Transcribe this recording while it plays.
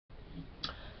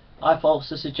Hi folks,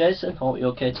 this is Jason. Hope you're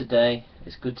okay today.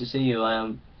 It's good to see you.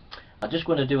 I'm just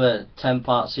going to do a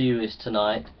 10-part series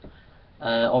tonight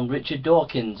on Richard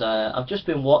Dawkins. I've just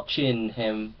been watching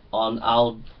him on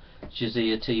Al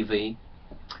Jazeera TV.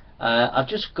 I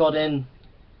just got in.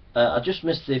 I just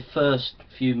missed the first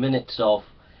few minutes of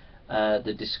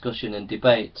the discussion and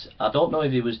debate. I don't know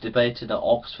if he was debating at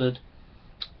Oxford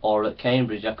or at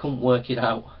Cambridge. I couldn't work it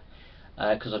out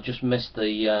because I just missed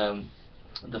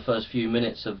the first few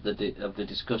minutes of the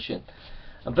discussion.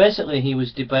 And basically he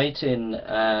was debating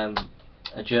a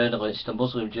journalist, a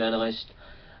Muslim journalist,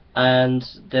 and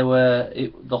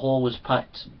the hall was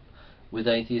packed with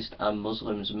atheists and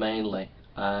Muslims mainly,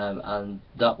 and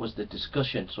that was the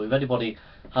discussion. So if anybody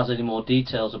has any more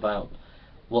details about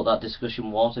what that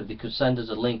discussion was, if they could send us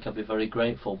a link, I'd be very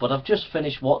grateful. But I've just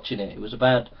finished watching it. It was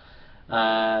about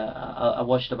I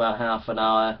watched about half an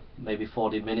hour, maybe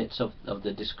 40 minutes of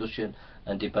the discussion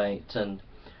and debate, and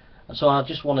so I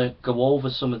just want to go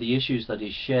over some of the issues that he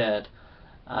shared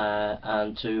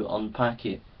and to unpack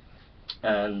it.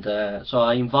 And so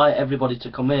I invite everybody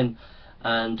to come in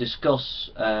and discuss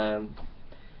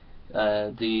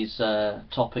these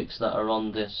topics that are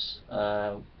on this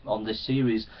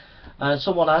series.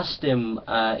 Someone asked him,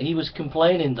 he was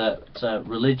complaining that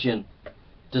religion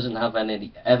doesn't have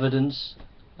any evidence,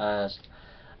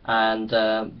 and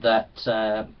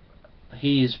that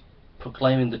he is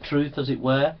proclaiming the truth, as it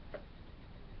were.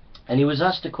 And he was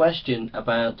asked a question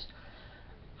about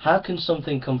how can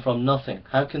something come from nothing?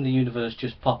 How can the universe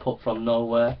just pop up from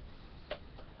nowhere?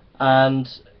 And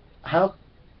how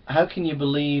can you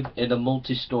believe in a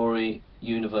multi-story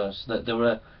universe, that there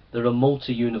are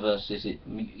multi-universes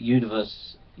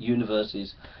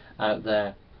universes out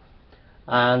there?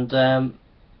 And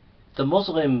the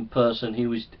Muslim person who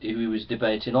was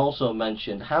debating also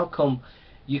mentioned, how come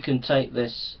you can take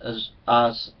this as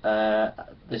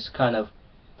this kind of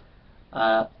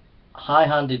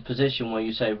high-handed position where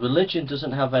you say religion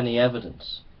doesn't have any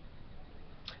evidence,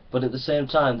 but at the same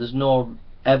time there's no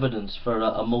evidence for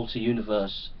a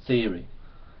multi-universe theory,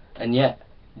 and yet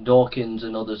Dawkins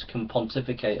and others can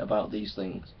pontificate about these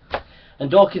things.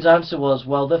 And Dawkins' answer was,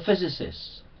 well, they're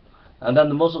physicists. And then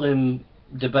the Muslim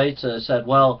debater said,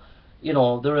 well, you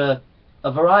know, there are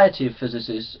a variety of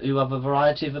physicists who have a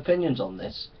variety of opinions on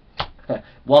this.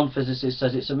 One physicist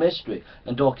says it's a mystery,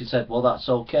 and Dawkins said, well, that's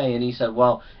okay. And he said,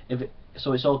 well,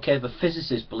 so it's okay if a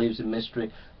physicist believes in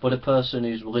mystery, but a person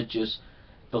who's religious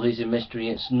believes in mystery,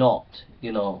 it's not,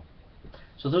 you know.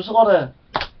 So there's a lot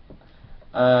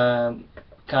of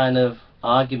kind of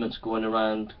arguments going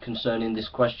around concerning this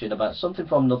question about something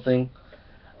from nothing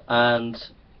and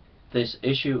this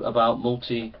issue about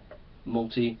multi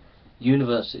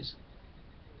universes.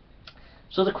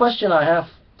 So the question I have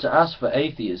to ask for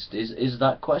atheists is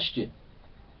that question.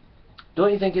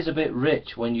 Don't you think it's a bit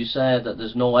rich when you say that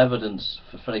there's no evidence,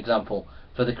 for example,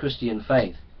 for the Christian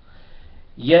faith,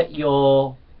 yet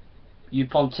you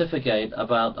pontificate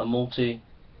about a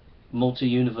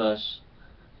multi-universe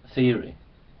theory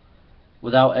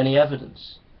without any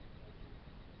evidence,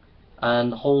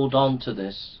 and hold on to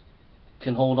this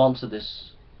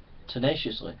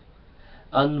tenaciously?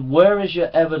 And where is your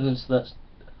evidence that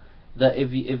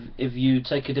if you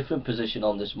take a different position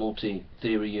on this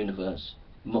multi-theory universe,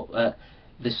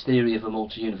 this theory of a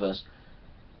multi-universe,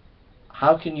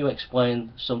 how can you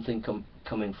explain something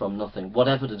coming from nothing? What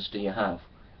evidence do you have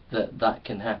that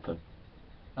can happen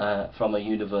from a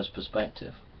universe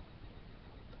perspective?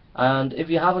 And if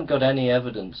you haven't got any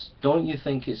evidence, don't you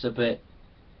think it's a bit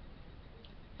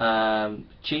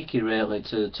cheeky, really,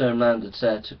 to turn around and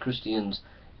say to Christians,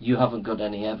 you haven't got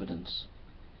any evidence,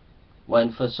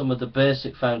 when for some of the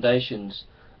basic foundations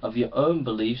of your own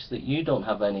beliefs that you don't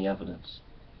have any evidence?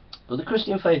 But the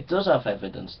Christian faith does have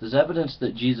evidence. There's evidence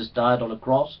that Jesus died on a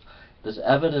cross. There's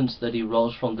evidence that he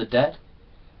rose from the dead.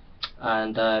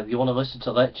 And if you want to listen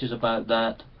to lectures about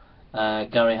that,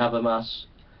 Gary Habermas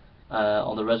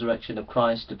on the resurrection of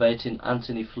Christ, debating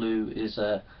Anthony Flew is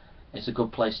a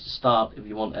good place to start if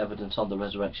you want evidence on the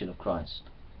resurrection of Christ.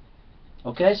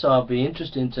 Okay, so I'll be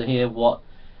interested to hear what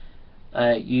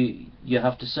you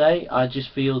have to say. I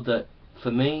just feel that, for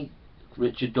me,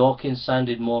 Richard Dawkins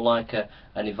sounded more like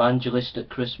an evangelist at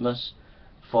Christmas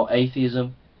for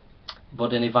atheism,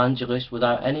 but an evangelist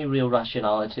without any real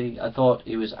rationality. I thought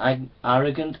he was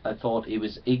arrogant, I thought he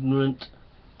was ignorant,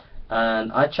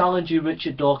 and I challenge you,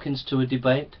 Richard Dawkins, to a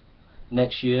debate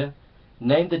next year.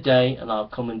 Name the day and I'll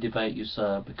come and debate you,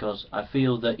 sir, because I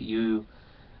feel that you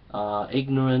are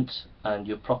ignorant and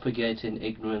you're propagating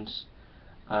ignorance,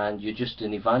 and you're just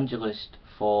an evangelist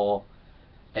for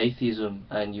atheism,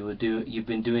 and you've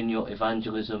been doing your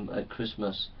evangelism at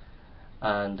Christmas,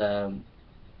 and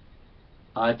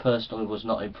I personally was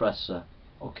not impressed, sir.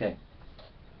 Okay.